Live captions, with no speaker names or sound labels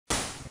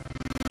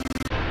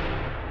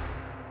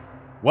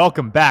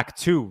Welcome back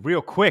to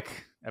ReelQuick,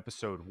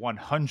 episode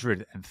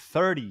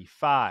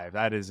 135.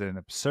 That is an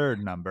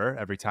absurd number.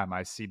 Every time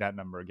I see that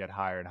number get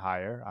higher and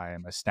higher, I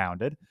am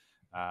astounded.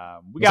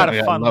 We got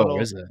a fun little.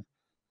 Is it?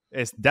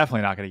 It's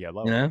definitely not going to get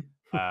lower.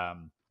 Yeah.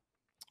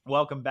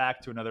 Welcome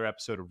back to another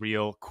episode of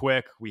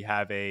ReelQuick. We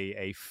have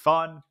a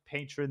fun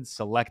patron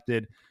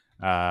selected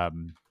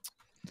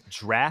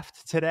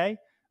draft today.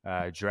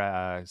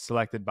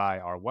 Selected by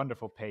our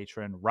wonderful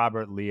patron,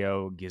 Robert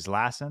Leo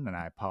Gislason, and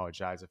I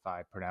apologize if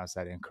I pronounced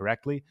that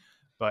incorrectly,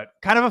 but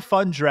kind of a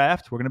fun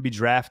draft. We're going to be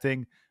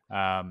drafting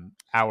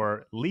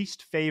our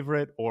least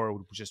favorite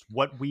or just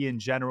what we in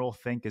general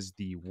think is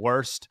the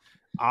worst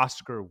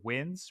Oscar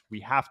wins. We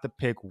have to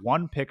pick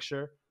one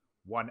picture,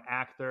 one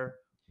actor,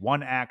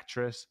 one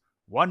actress,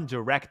 one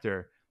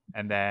director,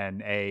 and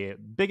then a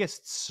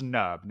biggest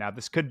snub. Now,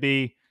 this could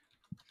be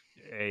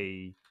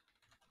a...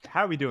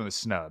 How are we doing the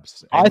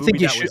snubs? I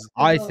think it should be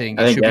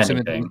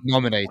something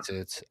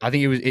nominated. I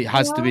think it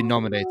has to be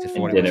nominated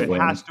for it. It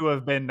has to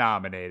have been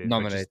nominated.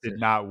 But just did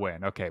not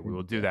win. Okay, we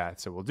will do that.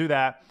 So we'll do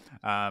that.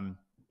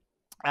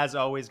 As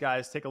always,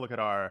 guys, take a look at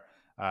our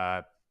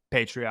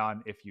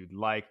Patreon if you'd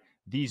like.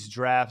 These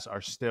drafts are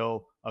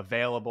still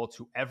available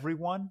to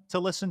everyone to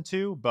listen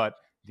to, but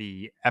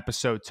the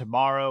episode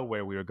tomorrow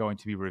where we are going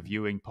to be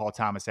reviewing Paul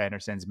Thomas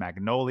Anderson's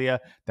Magnolia,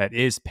 that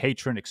is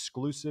patron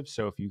exclusive.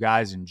 So if you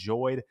guys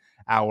enjoyed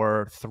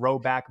our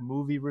throwback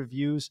movie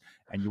reviews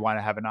and you want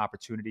to have an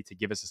opportunity to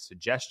give us a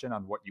suggestion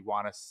on what you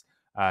want us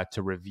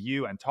to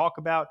review and talk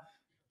about,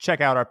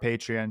 check out our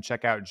Patreon,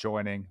 check out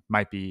joining.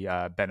 Might be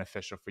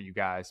beneficial for you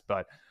guys,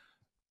 but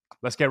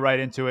let's get right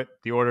into it.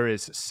 The order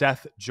is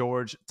Seth,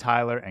 George,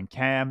 Tyler, and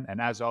Cam. And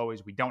as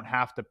always, we don't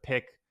have to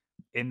pick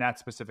in that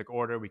specific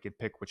order. We could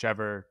pick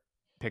whichever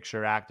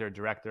picture, actor,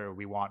 director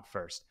we want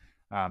first.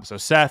 So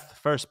Seth,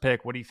 first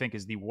pick. What do you think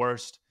is the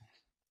worst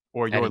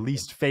or your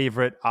least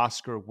favorite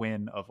Oscar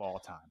win of all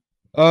time?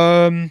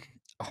 I'm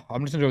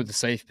just gonna go with the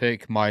safe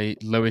pick. My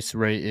lowest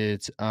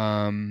rated.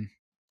 I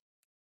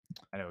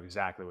know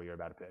exactly what you're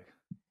about to pick.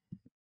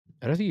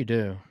 I don't think you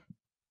do.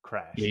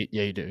 Crash.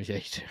 Yeah, you do. Yeah,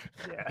 you do.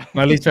 Yeah.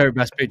 My least favorite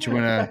Best Picture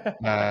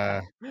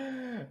winner.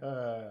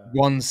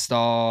 1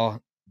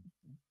 star.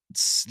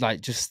 It's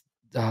like just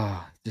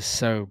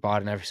so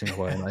bad in every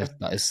single way. And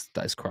that is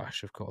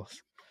Crash, of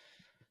course.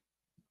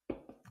 I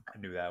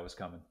knew that was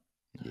coming.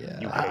 Yeah,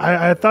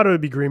 I thought it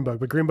would be Green Book,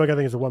 but Green Book I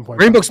think is a 1 point.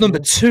 Green Book's number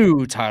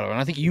 2, Tyler, and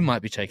I think you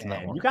might be taking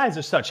that one. You guys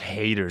are such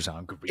haters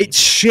on Green Book. It's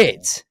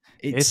shit.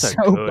 It's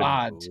so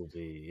bad.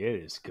 Movie.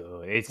 It is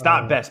good. It's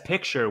not Best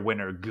Picture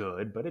winner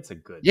good, but it's a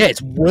good. Yeah,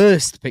 it's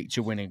worst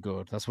picture winner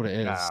good. That's what it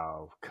is.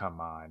 Oh, come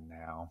on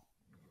now.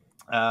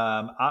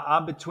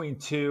 I'm between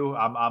two.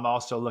 I'm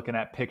also looking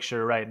at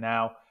picture right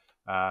now,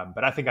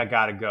 but I think I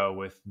got to go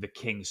with The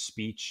King's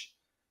Speech.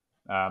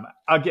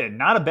 Again,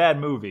 not a bad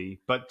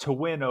movie, but to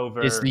win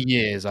over it's the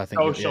years. I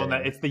think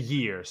it's the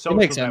year.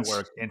 Social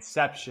Network,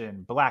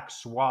 Inception, Black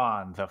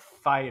Swan, The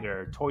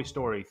Fighter, Toy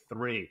Story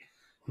 3.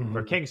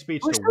 For King's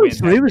Speech to win,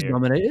 3 was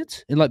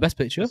nominated in Best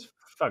Picture,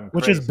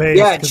 which is based.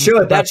 Yeah, it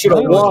should. That should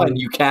have won,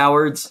 you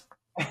cowards.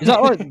 Is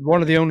that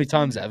one of the only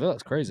times ever?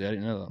 That's crazy. I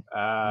didn't know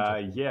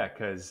that. Yeah,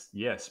 because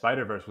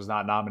Spider-Verse was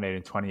not nominated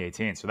in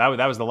 2018, so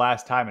that was the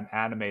last time an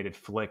animated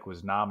flick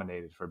was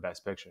nominated for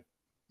Best Picture.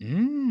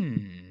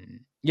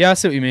 Yeah, I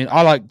see what you mean.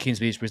 I like King's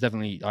Speech, but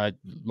I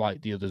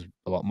like the others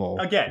a lot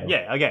more. Again,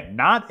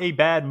 not a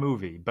bad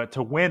movie, but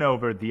to win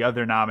over the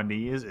other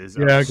nominees is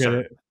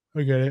absurd.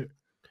 I get it.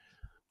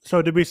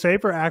 So did we say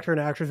for actor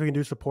and actress we can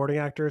do supporting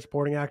actor,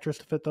 supporting actress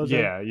to fit those in?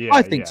 Yeah.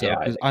 I think so.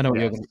 I know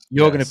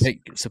you're going to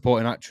pick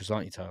supporting actress,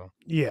 aren't you, Tyler?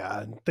 Yeah,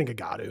 I think I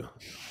got to.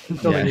 I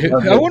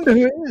wonder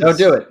who it is. Don't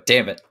do it.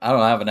 Damn it. I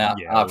don't have an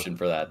option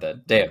for that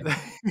then. Damn it.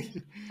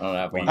 I don't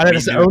have one.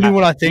 That's the only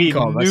one I think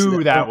of. We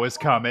knew that was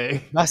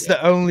coming. That's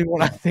the only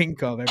one I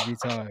think of every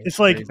time. It's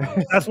like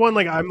that's one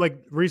I'm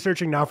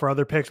researching now for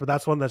other picks, but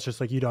that's one that's just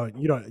you don't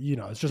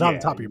it's just on the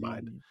top of your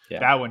mind. Yeah.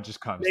 That one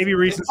just comes. Maybe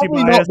recency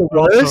bias.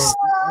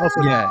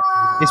 Yeah,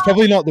 it's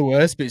probably not the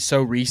worst, but it's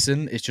so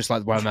recent. It's just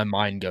where my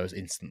mind goes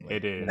instantly.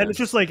 It is, and it's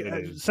just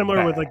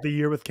similar with the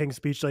year with King's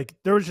Speech.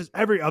 There was just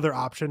every other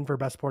option for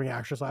Best Supporting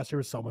Actress last year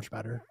was so much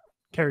better.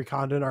 Carrie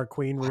Condon, our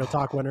queen,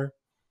 ReelTok winner.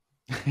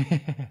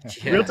 Yes.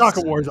 ReelTok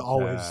awards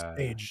always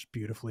age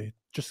beautifully.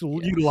 Just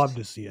you love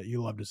to see it.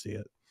 You love to see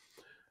it.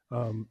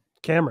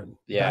 Cameron,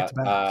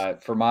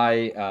 for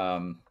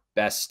my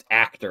best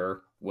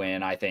actor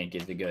win, I think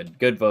is the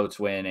good votes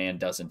win and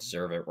doesn't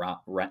deserve it.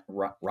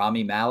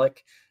 Rami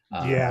Malek.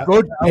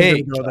 Good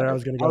pick. I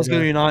was going to go.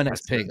 Be your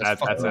next pick.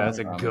 That's a good pick. That's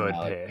a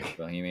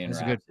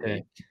good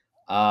pick.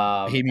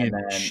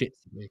 Shit.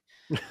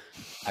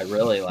 I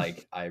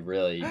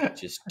really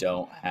just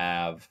don't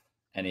have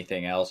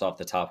anything else off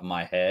the top of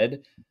my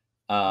head.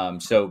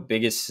 So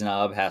biggest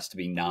snub has to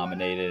be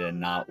nominated and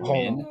not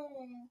win.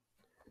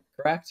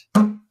 Correct?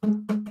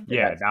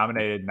 Yeah,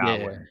 nominated, not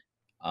win.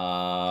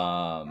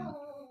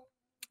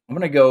 I'm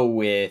gonna go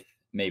with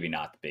maybe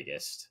not the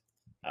biggest,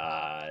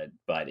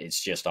 but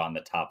it's just on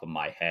the top of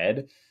my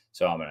head,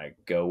 so I'm gonna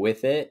go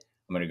with it.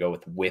 I'm going to go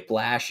with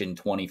Whiplash in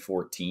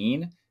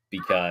 2014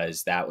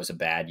 because that was a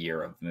bad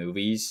year of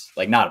movies.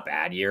 Like, not a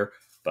bad year,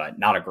 but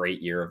not a great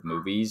year of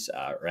movies,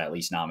 or at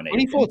least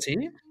nominations.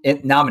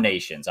 2014?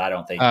 Nominations, I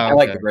don't think. I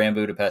like The Grand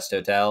Budapest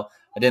Hotel.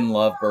 I didn't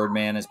love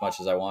Birdman as much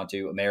as I want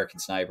to.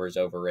 American Sniper is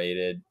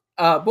overrated.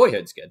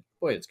 Boyhood's good.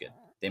 The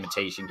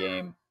Imitation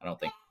Game, I don't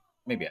think.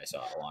 Maybe I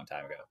saw it a long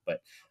time ago,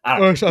 but I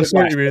don't know. I saw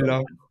what you mean,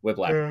 though.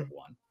 Whiplash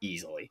won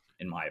easily,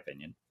 in my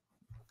opinion.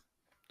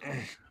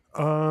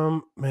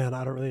 Man,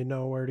 I don't really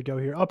know where to go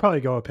here. I'll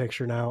probably go a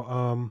picture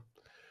now.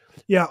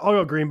 Yeah, I'll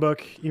go Green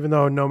Book, even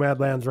though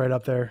Nomadland's right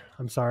up there.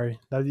 I'm sorry.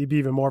 That'd be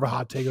even more of a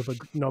hot take of a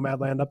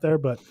Nomadland up there,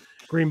 but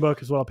Green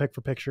Book is what I'll pick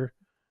for picture.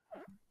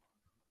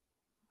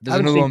 There's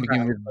another one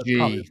beginning with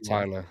G,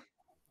 Tyler,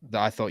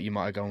 that I thought you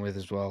might have gone with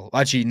as well.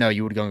 Actually, no,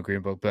 you would have gone with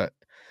Green Book, but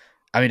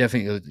I mean, I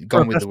think you've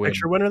gone with the Wind.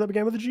 Picture winner that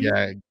began with a G?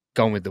 Yeah,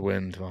 Gone with the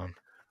Wind, man.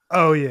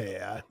 Oh,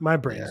 yeah. My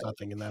brain's not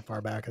thinking that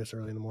far back this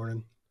early in the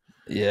morning.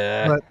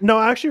 Yeah. But no,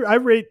 actually, I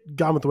rate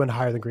Gone with the Wind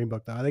higher than Green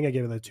Book, though. I think I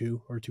gave it a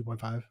 2 or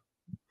 2.5.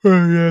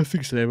 Oh, yeah, I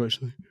think so,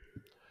 actually.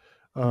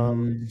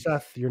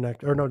 Seth, you're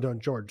next. Or no,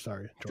 George,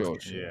 sorry.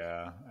 George.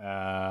 Yeah.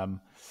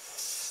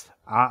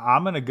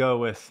 I'm going to go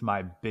with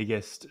my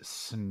biggest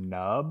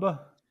snub.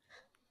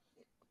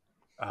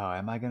 Oh,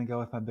 am I going to go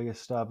with my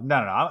biggest snub? No.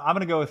 I'm going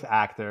to go with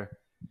actor.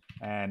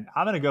 And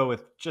I'm going to go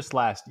with just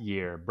last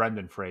year,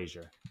 Brendan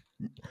Fraser.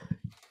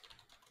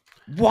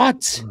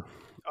 What?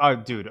 Oh,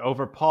 dude,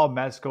 over Paul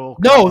Mescal.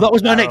 No, that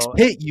was my next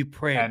pick, you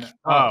prick. And,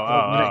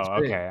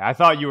 okay. I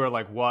thought you were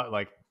like, what?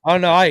 Like, oh,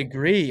 no, I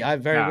agree. I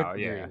very much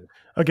agree. Yeah.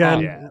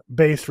 Again,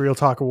 base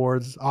ReelTok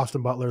Awards,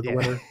 Austin Butler, the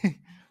winner.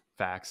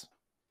 Facts.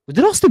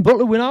 Did Austin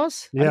Butler win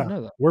ours? Yeah, I didn't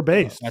know that. We're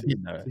based. I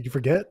didn't know it. Did you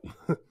forget?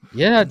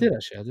 Yeah, I did,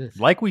 actually. I did.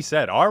 Like we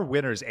said, our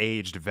winners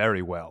aged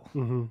very well.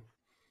 Mm-hmm.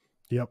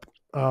 Yep.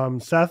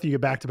 Seth, you get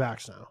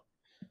back-to-backs now.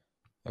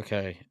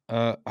 Okay.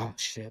 Oh,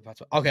 shit.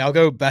 Okay, I'll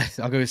go Beth.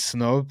 I'll go with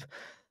Snub.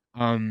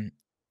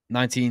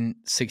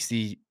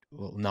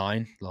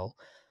 1969. Lol.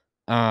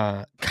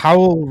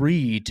 Carol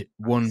Reed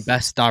won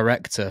Best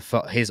Director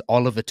for his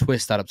Oliver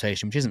Twist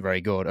adaptation, which isn't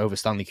very good, over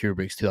Stanley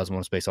Kubrick's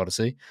 2001: A Space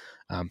Odyssey.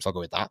 So I'll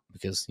go with that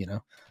because, you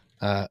know.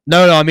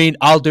 No, I mean,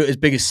 I'll do it as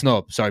biggest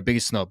snub. Sorry,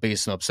 biggest snub.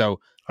 So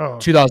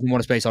 2001: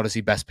 A Space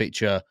Odyssey, Best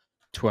Picture,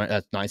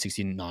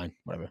 1969,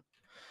 whatever.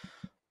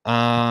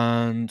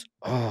 And,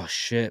 oh,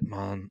 shit,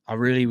 man. I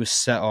really was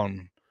set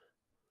on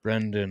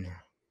Brendan.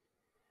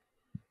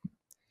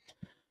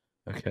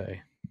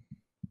 Okay.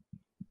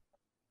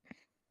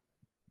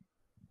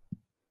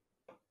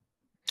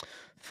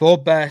 For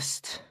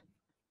best.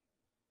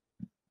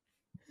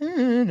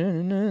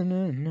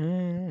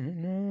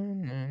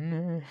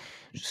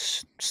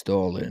 Just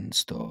stalling.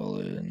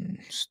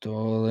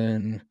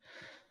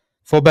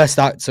 For best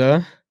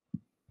actor.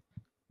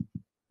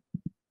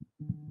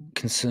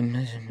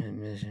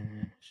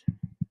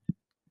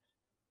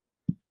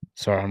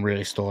 Sorry, I'm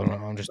really stalling right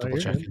now. I'm just double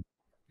checking.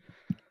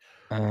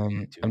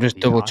 I'm just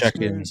double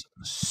checking.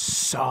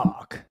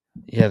 Suck.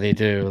 Yeah, they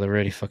do. They're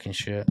really fucking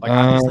shit. Like,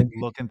 I'm just like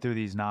looking through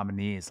these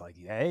nominees, like,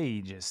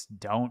 hey, just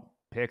don't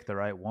pick the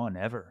right one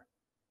ever.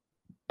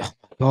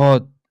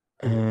 God.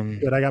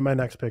 Good. I got my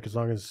next pick as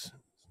long as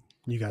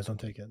you guys don't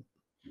take it.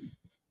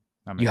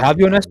 You have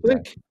your next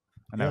pick?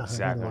 I know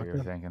exactly what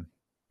you're thinking.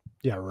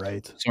 Yeah,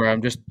 right. Sorry,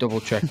 I'm just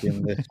double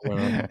checking this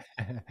one.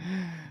 I'm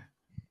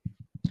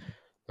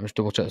just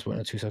double check this one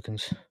in 2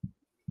 seconds.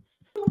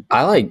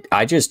 I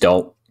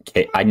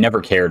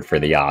never cared for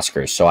the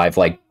Oscars, so I've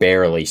like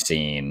barely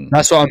seen.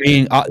 That's what I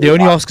mean. The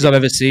only Oscars I've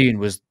ever seen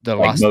was the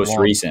last most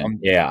recent.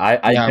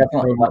 I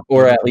definitely,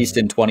 or at least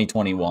in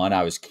 2021,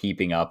 I was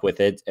keeping up with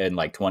it. And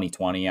like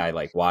 2020, I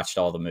like watched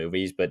all the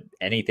movies, but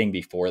anything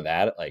before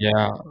that, like,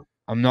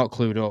 I'm not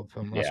clued up.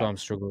 That's why I'm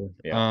struggling.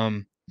 Yeah.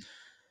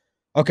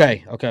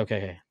 Okay.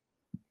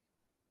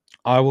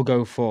 I will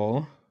go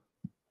for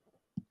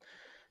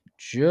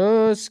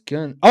fuck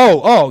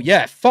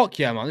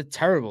yeah, man. They're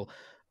terrible.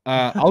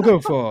 I'll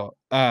go for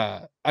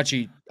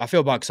actually, I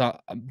feel bad because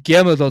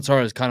Guillermo del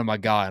Toro is kind of my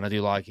guy and I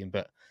do like him,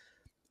 but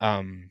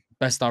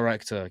Best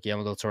Director,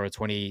 Guillermo del Toro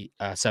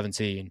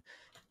 2017.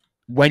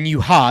 When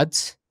you had,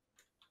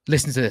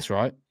 listen to this,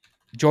 right?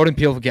 Jordan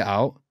Peele for Get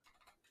Out,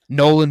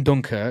 Nolan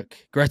Dunkirk,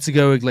 Greta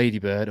Gerwig Lady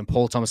Bird, and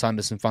Paul Thomas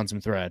Anderson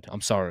Phantom Thread. I'm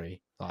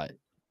sorry. Like,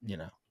 you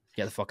know,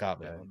 get the fuck out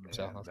of there.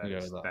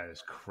 That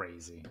is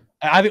crazy.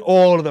 I think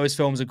all of those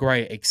films are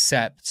great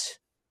except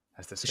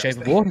The Shape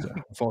of Water,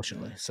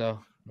 unfortunately. So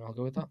I'll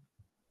go with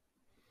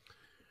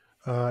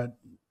that.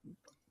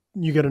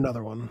 You get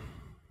another one.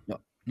 No,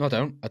 I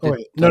don't.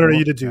 No,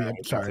 you did too.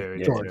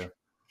 Sorry, George.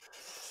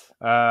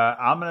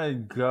 I'm gonna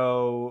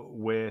go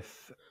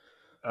with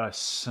a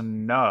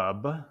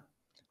snub,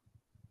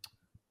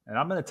 and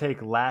I'm gonna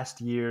take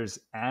last year's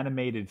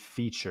animated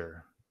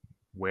feature,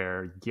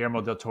 where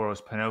Guillermo del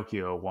Toro's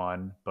Pinocchio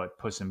won, but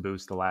Puss in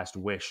Boots: The Last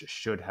Wish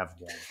should have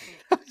won.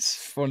 It's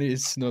funny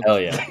as Snubs.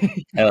 Hell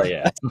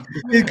yeah.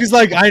 Because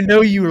like I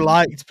know you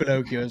liked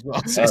Pinocchio as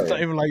well. So it's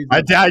not even like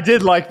I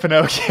did like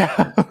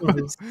Pinocchio.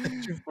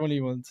 Such a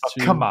funny one.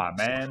 Come on,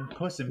 man.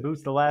 Puss in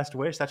Boots: The Last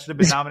Wish. That should have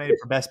been nominated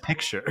for Best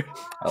Picture.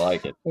 I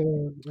like it.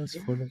 That's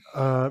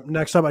funny.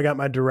 Next up, I got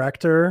my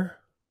director.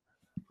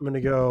 I'm going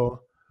to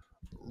go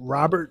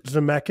Robert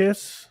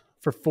Zemeckis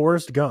for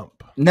Forrest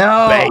Gump. No,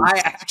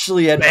 I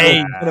actually had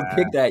going to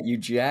pick that, you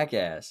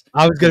jackass.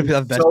 I was going to pick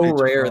that. Best so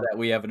picture rare that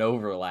we have an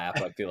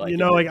overlap. I feel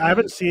like I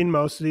haven't seen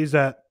most of these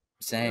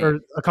or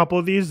a couple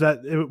of these that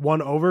it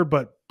won over,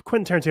 but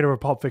Quentin Tarantino for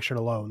Pulp Fiction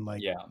alone,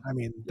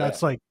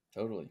 that's like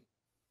totally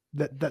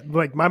that.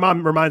 Like my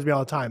mom reminds me all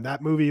the time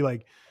that movie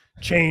like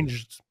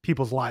changed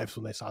people's lives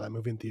when they saw that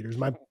movie in theaters.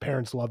 My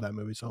parents love that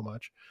movie so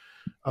much.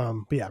 But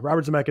yeah,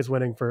 Robert Zemeckis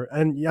winning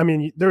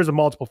there was a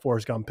multiple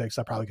Forrest Gump picks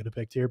I probably could have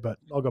picked here, but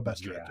I'll go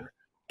best director.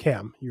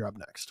 Cam, you're up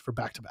next for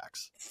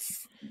back-to-backs.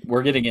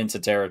 We're getting into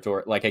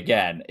territory. Like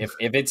again, if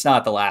it's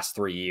not the last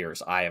 3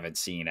 years, I haven't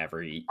seen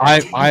every.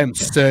 I am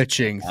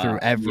searching through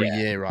every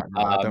year right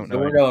now. I don't know.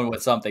 So we're going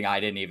with something I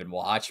didn't even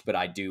watch, but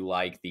I do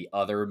like the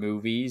other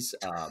movies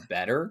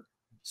better.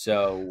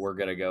 So we're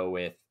gonna go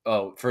with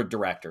for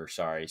director.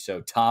 Sorry,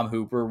 so Tom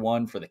Hooper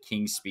won for The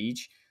King's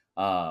Speech.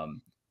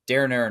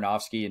 Darren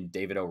Aronofsky and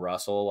David O.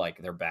 Russell, like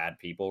they're bad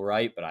people,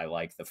 right? But I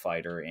like The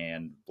Fighter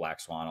and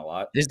Black Swan a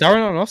lot. Is Darren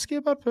Aronofsky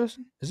a bad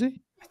person? Is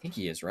he? I think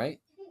he is, right?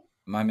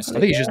 Am I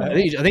mistaken? I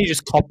think he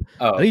just cop.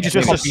 Oh, I think he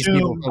just copies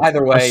people.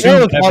 Either way,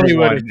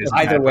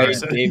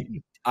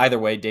 Either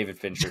way, David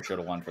Fincher should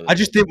have won for this. I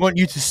just didn't want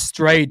you to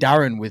stray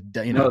Darren with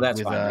No,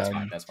 that's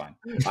fine. That's fine.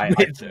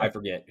 I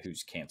forget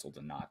who's canceled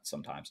and not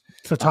sometimes.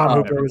 So Tom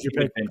Hooper was your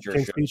pick.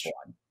 King's Speech.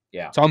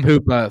 Yeah, Tom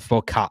Hooper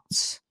for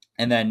Cats.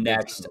 And then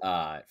next,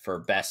 for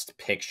Best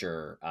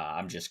Picture,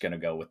 I'm just going to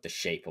go with The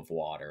Shape of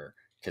Water.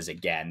 Because,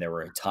 again, there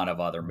were a ton of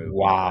other movies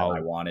that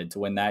I wanted to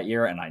win that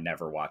year, and I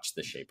never watched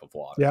The Shape of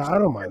Water. Yeah, I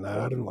don't mind that.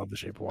 I didn't love The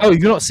Shape of Water. Oh,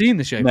 you've not seen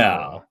The Shape of Water?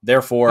 No.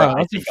 Therefore,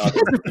 I think that's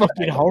a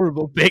fucking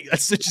horrible pick.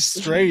 That's such a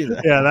stray.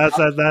 Yeah,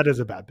 that is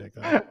a bad pick,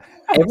 though.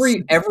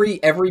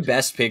 Every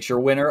Best Picture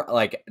winner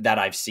like that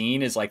I've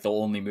seen is like the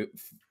only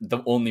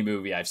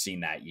movie I've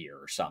seen that year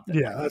or something.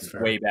 Yeah, that's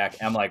fair. Way back.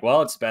 I'm like,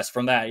 well, it's best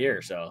from that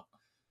year, so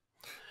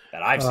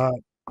that I've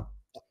seen.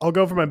 I'll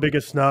go for my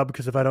biggest snub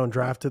because if I don't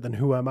draft it, then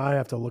who am I? I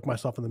have to look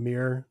myself in the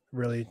mirror,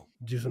 really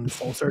do some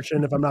soul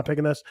searching if I'm not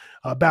picking this.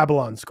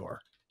 Babylon Score.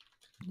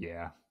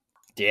 Yeah.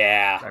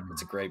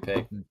 It's a great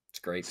pick. It's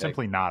a great pick.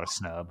 Simply not a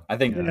snub. I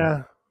think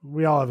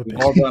we all have a pick.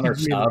 We've all done our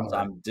snubs.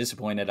 I'm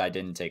disappointed I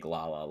didn't take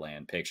La La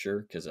Land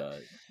picture because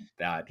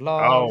that.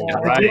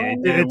 Right.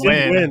 It did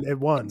win. It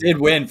won. It did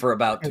win for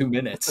about 2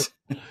 minutes.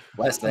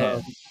 Less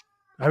than.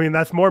 I mean,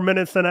 that's more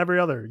minutes than every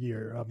other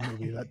year of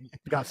movie that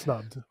got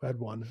snubbed. I had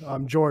one.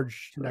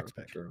 George, next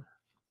pick.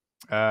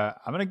 I'm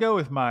going to go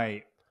with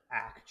my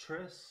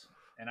actress.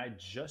 And I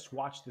just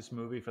watched this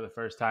movie for the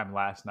first time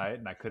last night,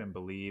 and I couldn't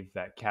believe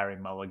that Carey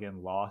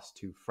Mulligan lost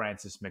to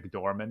Frances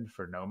McDormand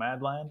for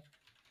Nomadland.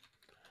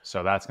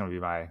 So that's going to be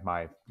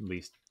my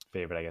least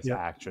favorite, I guess,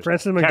 actress.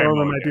 Frances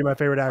McDormand might be my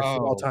favorite actress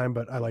of all time,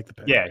 but I like the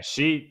pick. Yeah,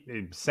 she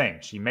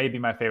may be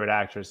my favorite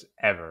actress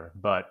ever,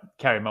 but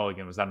Carey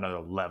Mulligan was on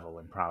another level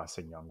in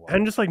Promising Young Woman.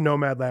 And just like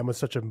Nomadland was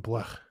such a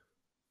blech.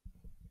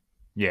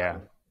 Yeah.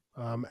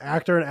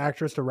 Actor and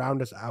actress to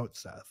round us out,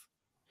 Seth.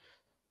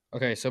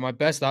 Okay, so my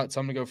best acts,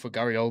 I'm going to go for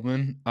Gary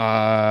Oldman.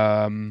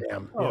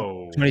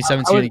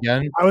 2017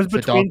 again. I was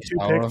between two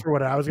picks for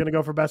what I was going to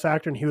go for best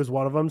actor, and he was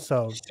one of them.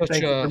 So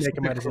thank you for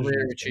making my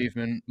career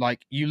achievement.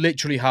 Like, you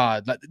literally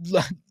had...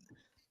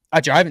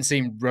 Actually, I haven't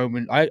seen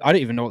Roman. I don't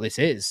even know what this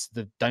is.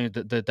 The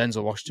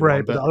Denzel Washington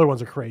one, but the other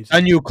ones are crazy.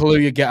 Daniel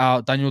Kaluuya, Get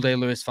Out, Daniel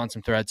Day-Lewis,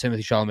 Phantom Thread,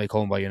 Timothy Chalamet,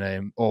 Call Me by Your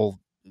Name, all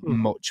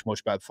much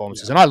better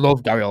performances. And I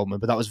love Gary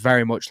Oldman, but that was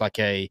very much like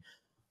a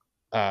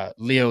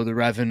Leo the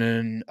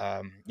Revenant.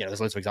 There's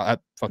loads of examples.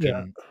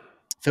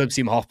 Philip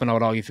Seymour Hoffman, I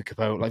would argue, for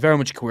Capote. Like, very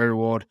much a career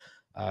award.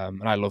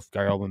 And I love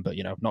Gary Oldman, but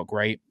not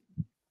great.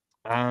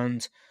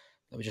 And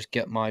let me just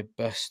get my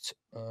best.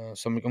 So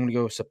I'm going to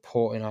go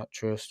supporting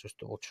actress. Just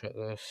double check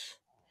this.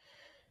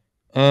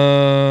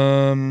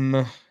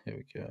 Here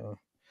we go.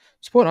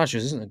 Supporting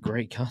actress isn't a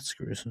great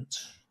category, isn't it?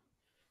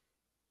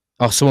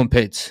 Oh, someone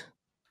picked.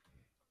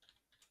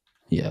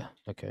 Yeah.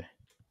 Okay.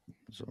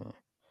 So,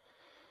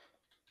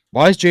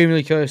 why is Jamie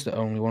Lee Curtis the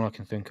only one I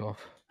can think of?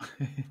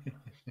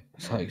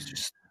 It's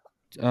just.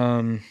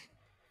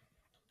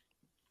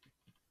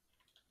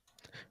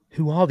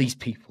 Who are these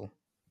people?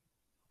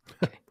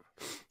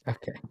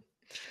 Okay.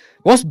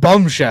 What's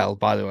Bombshell,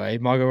 by the way?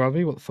 Margot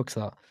Robbie? What the fuck's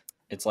that?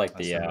 It's like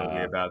movie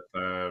about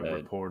the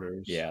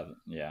reporters. Yeah.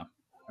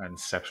 And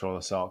sexual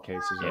assault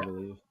cases, I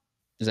believe.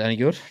 Is it any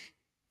good?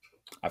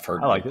 I've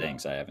heard good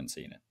things. I haven't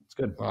seen it. It's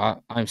good.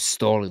 Well, I'm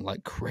stalling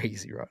like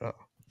crazy right now.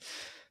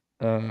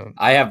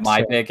 I have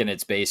my pick, and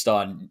it's based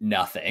on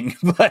nothing.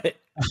 But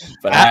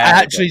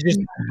I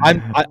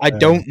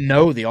don't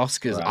know the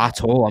Oscars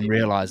at all. I'm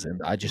realizing.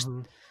 I just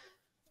okay.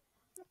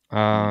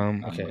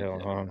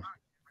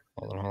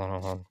 Hold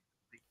on.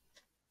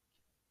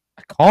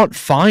 I can't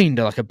find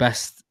like a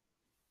best.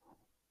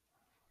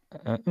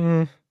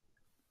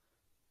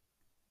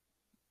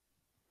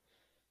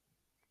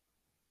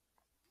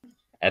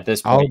 At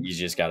this point, you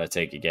just got to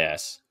take a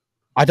guess.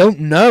 I don't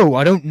know.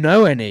 I don't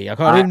know any. I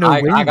can't even know.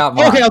 I got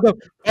mine. Okay, I'll go.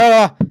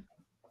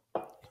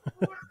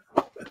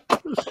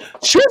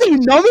 Should you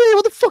nominate?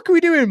 What the fuck are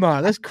we doing,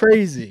 man? That's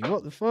crazy.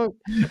 What the fuck?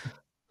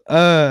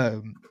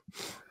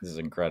 This is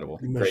incredible.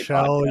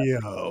 Michelle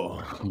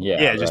Yeoh.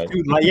 Yeah, just right.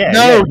 dude, like, yeah.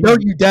 No, yeah,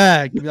 don't you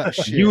dare. Give me that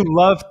shit. You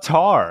love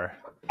Tar.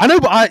 I know,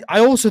 but I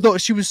also thought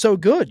she was so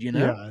good, you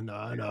know? Yeah, I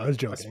know. I was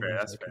joking.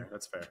 That's fair.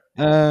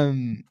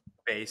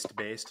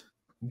 Based.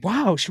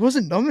 Wow, she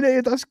wasn't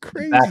nominated. That's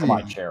crazy. Back of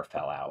my chair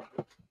fell out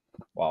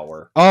while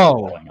we're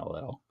rolling a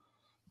little.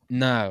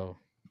 No.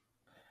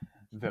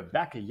 The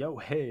back of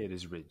your head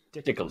is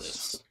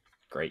ridiculous.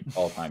 Great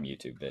all-time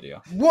YouTube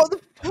video. What the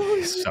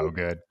fuck? So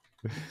good.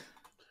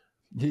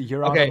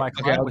 You're okay, on my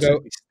client was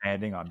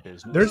standing on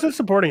business. There's a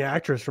supporting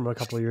actress from a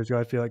couple of years ago.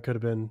 I feel like could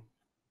have been.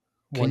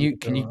 Can you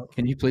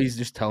please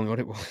just tell me what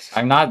it was?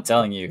 I'm not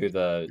telling you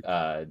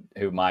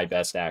who my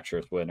best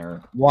actress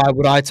winner. Why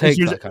would I take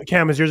that?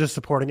 Cam, is yours a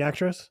supporting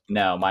actress?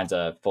 No, mine's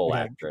a full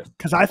actress.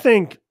 Because I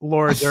think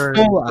Laura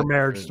Dern's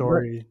Marriage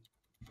Story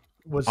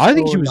was. I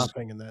think she was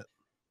nothing in that.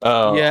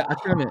 Oh yeah, I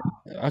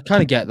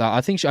kind of get that.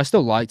 I think I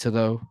still liked her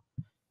though,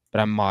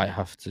 but I might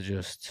have to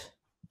just.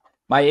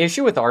 My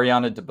issue with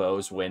Ariana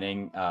DeBose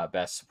winning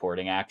Best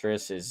Supporting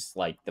Actress is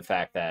like the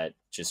fact that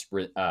just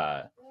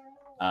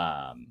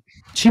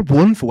she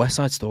won for West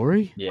Side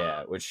Story.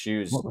 Yeah, which she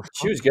was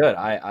good.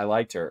 I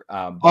liked her.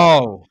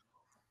 No.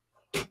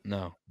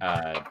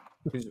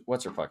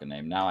 What's her fucking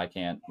name? Now I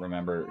can't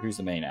remember who's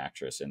the main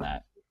actress in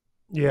that.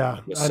 Yeah,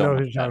 I know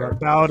who you're talking about.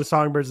 Ballad of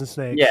Songbirds and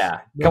Snakes.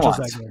 Yeah,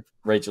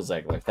 Rachel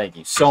Zegler. Thank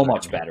you. So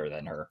much better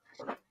than her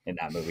in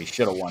that movie.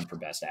 Should have won for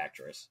Best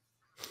Actress.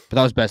 But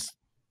that was best.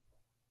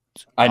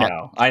 I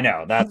know.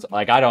 That's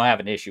like I don't have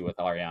an issue with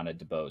Ariana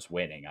DeBose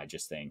winning. I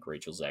just think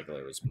Rachel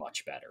Zegler was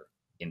much better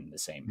in the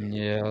same movie.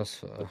 Yeah, that's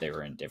fair. But they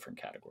were in different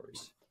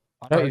categories.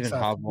 I don't even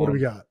have one. What do we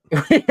got?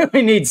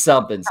 We need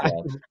something, Seth.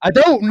 I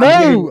don't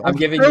know. I'm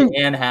giving you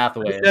Anne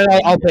Hathaway.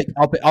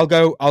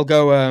 I'll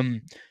go.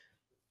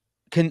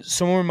 Can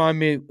someone remind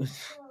me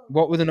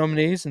what were the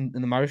nominees in the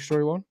Marriage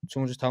Story one?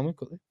 Someone just tell me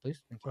quickly,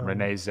 please.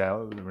 Renee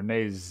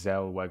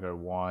Zellweger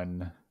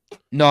won.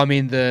 No, I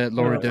mean the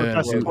Laura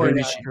Dern. Who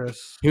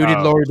did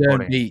Laura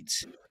Dern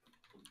beat?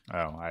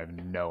 Oh, I have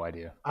no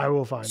idea. I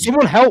will find.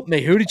 Someone help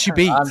me. Who did she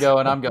beat? I'm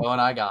going.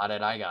 I got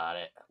it.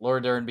 Laura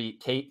Dern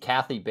beat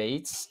Kathy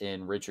Bates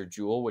in Richard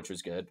Jewell, which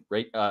was good.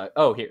 Here,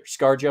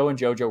 ScarJo and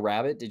Jojo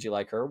Rabbit. Did you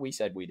like her? We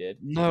said we did.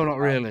 No, not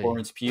really.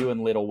 Florence Pugh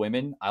and Little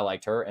Women. I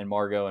liked her. And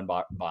Margot and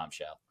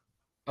Bombshell.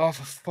 Oh,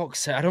 for fuck's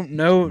sake! I don't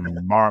know.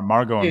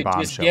 Margot and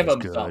Bombshell. Just give them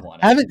good. someone.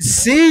 I haven't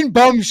seen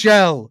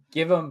Bombshell.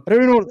 Give them. I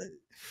don't know.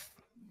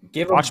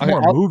 Give them. Watch more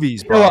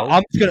movies, bro. You know what?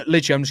 I'm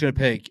just gonna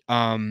pick.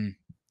 I'm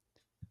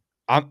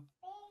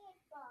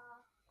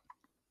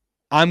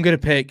gonna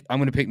pick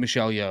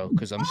Michelle Yeoh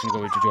because I'm just gonna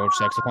go with George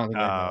Sex. I can't think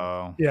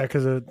of yeah,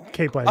 because of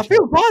Kate Blanchett. I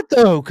feel bad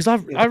though because I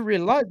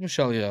really like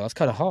Michelle Yeoh. That's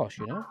kind of harsh,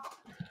 you know.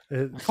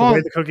 It's the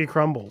way the cookie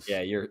crumbles. Yeah,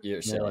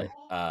 you're silly.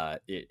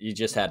 You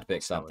just had to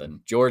pick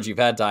something. George, you've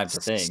had time to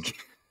think.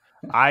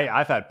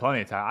 I've had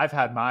plenty of time. I've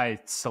had my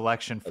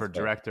selection for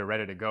director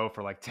ready to go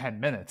for like 10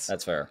 minutes.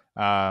 That's fair.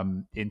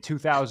 In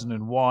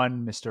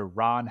 2001, Mr.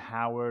 Ron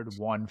Howard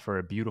won for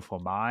A Beautiful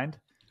Mind.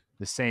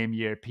 The same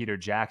year, Peter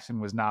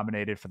Jackson was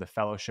nominated for The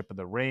Fellowship of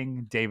the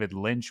Ring. David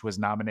Lynch was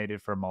nominated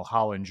for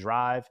Mulholland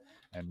Drive.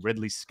 And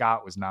Ridley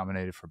Scott was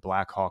nominated for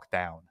Black Hawk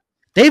Down.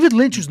 David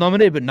Lynch was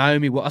nominated, but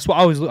Naomi Watts. That's what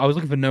I was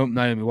looking for.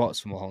 Naomi Watts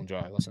for Mulholland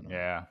Drive.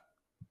 Yeah.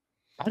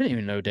 I didn't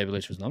even know David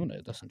Lynch was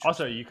nominated. That's interesting.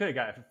 Also, you could have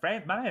got my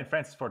man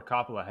Francis Ford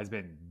Coppola has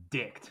been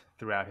dicked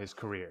throughout his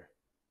career.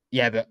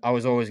 Yeah, but I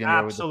was always going to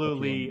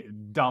absolutely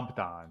dumped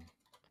on.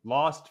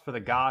 Lost for The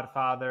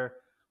Godfather,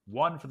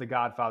 won for The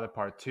Godfather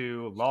Part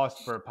 2,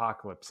 lost for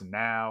Apocalypse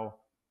Now.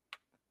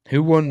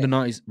 Who won the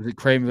 90s? Was it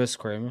Kramer vs.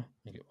 Kramer? I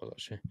think it was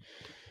actually.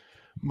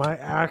 My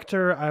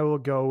actor, I will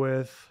go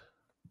with.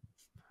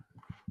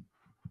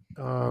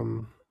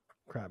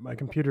 Crap, my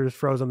computer is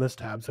froze on this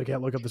tab, so I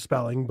can't look up the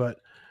spelling. But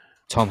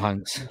Tom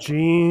Hanks,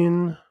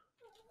 Jean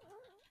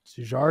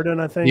Dujardin,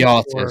 I think. The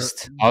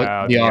artist.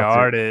 The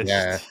artist.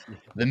 Yeah.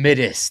 The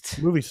middest.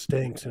 The movie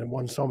stinks, and it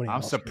won so many.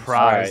 I'm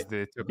surprised.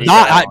 Right.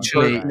 Not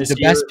actually. The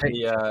best pick.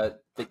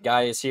 The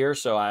guy is here,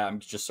 so I'm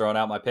just throwing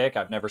out my pick.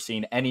 I've never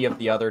seen any of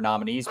the other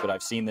nominees, but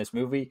I've seen this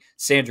movie.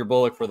 Sandra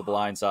Bullock for The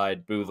Blind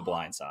Side. Boo, The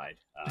Blind Side.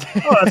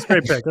 That's a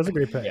great pick. That's a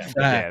great pick.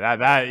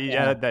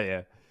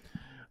 Yeah.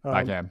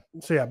 Bye, Cam.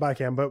 Bye,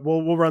 Cam. But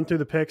we'll run through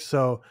the picks.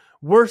 So,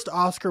 worst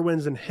Oscar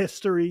wins in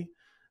history.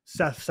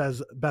 Seth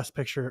says Best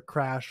Picture,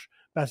 Crash.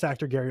 Best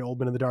Actor, Gary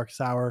Oldman in The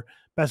Darkest Hour.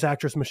 Best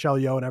Actress, Michelle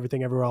Yeoh in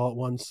Everything Everywhere All at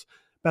Once.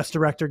 Best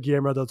Director,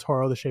 Guillermo del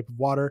Toro, The Shape of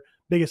Water.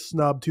 Biggest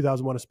snub,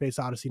 2001: A Space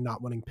Odyssey,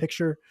 not winning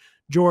picture.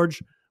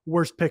 George,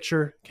 Worst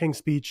Picture, King's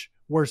Speech.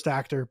 Worst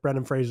Actor,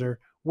 Brendan Fraser.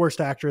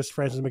 Worst Actress,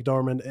 Frances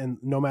McDormand in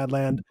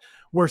Nomadland.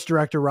 Worst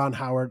Director, Ron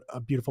Howard, A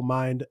Beautiful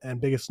Mind.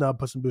 And biggest snub,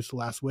 Puss in Boots: The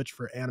Last Witch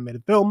for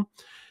animated film.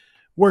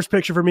 Worst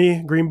picture for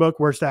me, Green Book.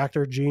 Worst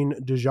actor, Jean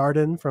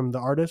Dujardin from The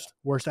Artist.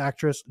 Worst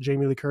actress,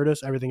 Jamie Lee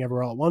Curtis, Everything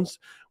Everywhere All at Once.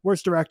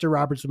 Worst director,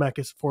 Robert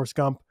Zemeckis, Forrest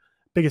Gump.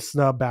 Biggest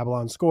snub,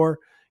 Babylon Score.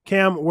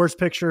 Cam, worst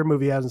picture,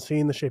 movie he hasn't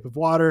seen, The Shape of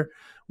Water.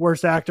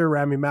 Worst actor,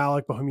 Rami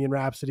Malek, Bohemian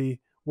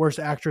Rhapsody. Worst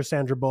actress,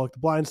 Sandra Bullock, The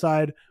Blind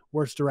Side.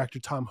 Worst director,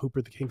 Tom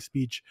Hooper, The King's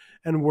Speech.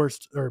 And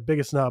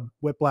biggest snub,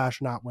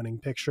 Whiplash, not winning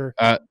picture.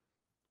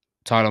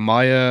 Tyler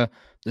Meyer,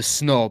 the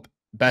snub.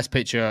 Best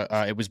picture,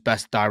 it was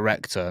best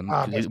director.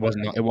 It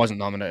wasn't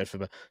nominated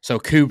for. So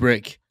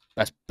Kubrick,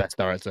 best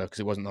director because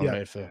it wasn't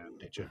nominated for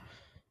picture.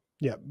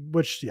 Yeah,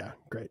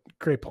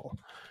 great poll.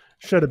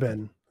 Should have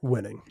been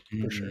winning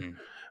for sure.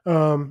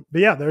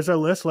 But yeah, there's our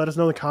list. Let us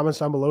know in the comments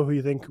down below who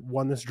you think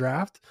won this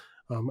draft.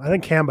 I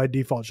think Cam by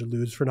default should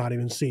lose for not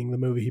even seeing the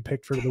movie he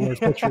picked for the worst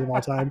picture of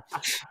all time.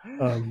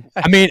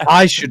 I mean,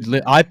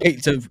 I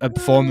picked a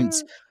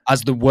performance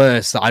as the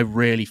worst that I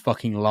really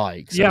fucking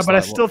like. So yeah, but I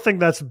still think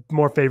that's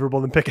more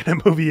favorable than picking a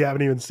movie you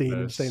haven't even seen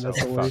and saying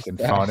that's the worst.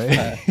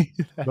 Funny.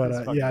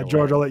 But yeah,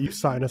 George, I'll let you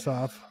sign us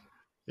off.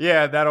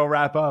 Yeah, that'll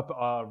wrap up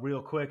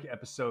ReelQuick,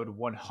 episode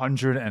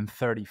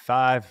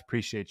 135.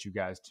 Appreciate you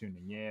guys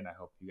tuning in. I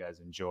hope you guys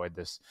enjoyed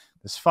this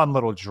fun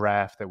little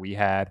draft that we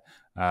had.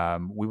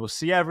 We will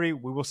see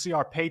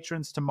our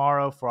patrons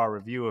tomorrow for our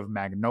review of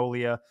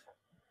Magnolia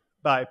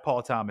by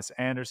Paul Thomas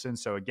Anderson.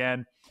 So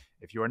again,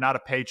 if you are not a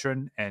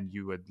patron and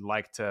you would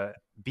like to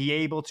be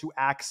able to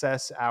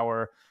access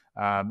our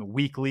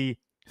weekly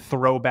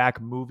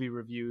throwback movie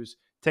reviews,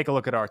 take a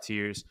look at our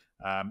tiers.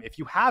 If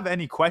you have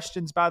any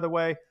questions, by the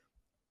way,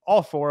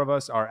 all four of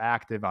us are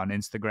active on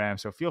Instagram,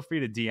 so feel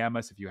free to DM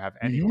us if you have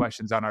any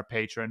questions on our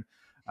Patreon.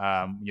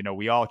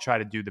 We all try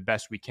to do the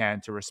best we can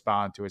to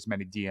respond to as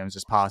many DMs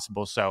as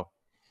possible. So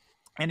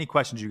any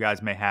questions you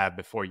guys may have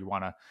before you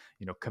want to,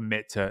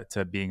 commit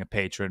to being a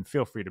patron,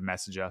 feel free to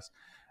message us.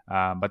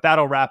 But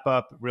that'll wrap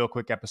up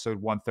ReelQuick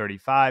episode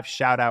 135.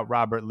 Shout out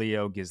Robert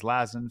Leo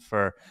Gislason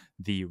for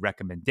the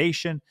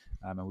recommendation.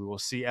 And we will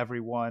see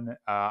everyone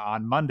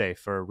on Monday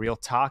for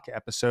ReelTok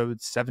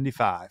episode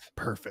 75.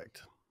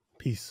 Perfect.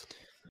 Peace.